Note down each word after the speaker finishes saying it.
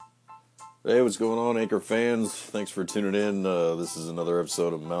Hey, what's going on, Anchor fans? Thanks for tuning in. This is another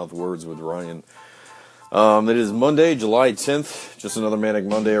episode of Mouth Words with Ryan. It is Monday, July 10th. Just another manic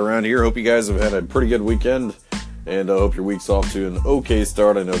Monday around here. Hope you guys have had a pretty good weekend, and I hope your week's off to an okay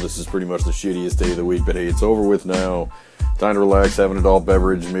start. I know this is pretty much the shittiest day of the week, but hey, it's over with now. Time to relax, have an adult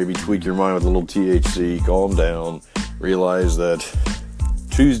beverage, maybe tweak your mind with a little THC, calm down, realize that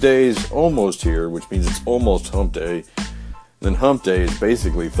Tuesday's almost here, which means it's almost hump day. Then hump day is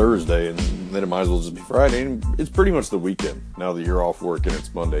basically Thursday, and then it might as well just be Friday. And it's pretty much the weekend now that you're off work and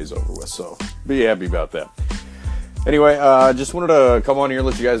it's Monday's over with. So be happy about that. Anyway, I just wanted to come on here and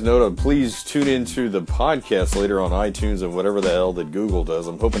let you guys know to please tune into the podcast later on iTunes and whatever the hell that Google does.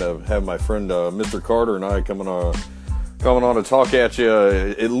 I'm hoping to have my friend Mr. Carter and I coming on to talk at you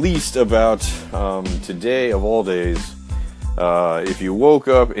at least about today of all days. If you woke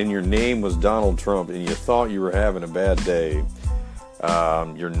up and your name was Donald Trump and you thought you were having a bad day,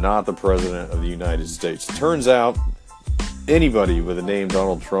 you're not the president of the United States. Turns out anybody with the name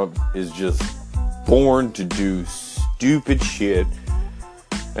Donald Trump is just born to do stupid shit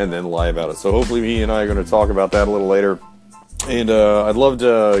and then lie about it. So hopefully me and I are going to talk about that a little later. And I'd love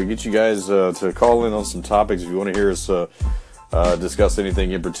to get you guys to call in on some topics if you want to hear us discuss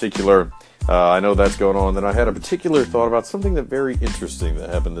anything in particular. I know that's going on. Then I had a particular thought about something that very interesting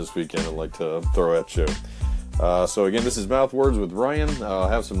that happened this weekend I'd like to throw at you. So again, this is Mouth Words with Ryan. I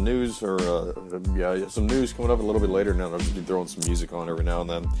have some news, some news coming up a little bit later now. I'll just be throwing some music on every now and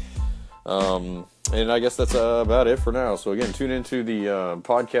then. And I guess that's about it for now. So again, tune into the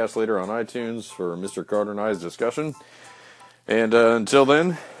podcast later on iTunes for Mr. Carter and I's discussion. And until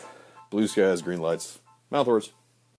then, blue skies, green lights. Mouth Words.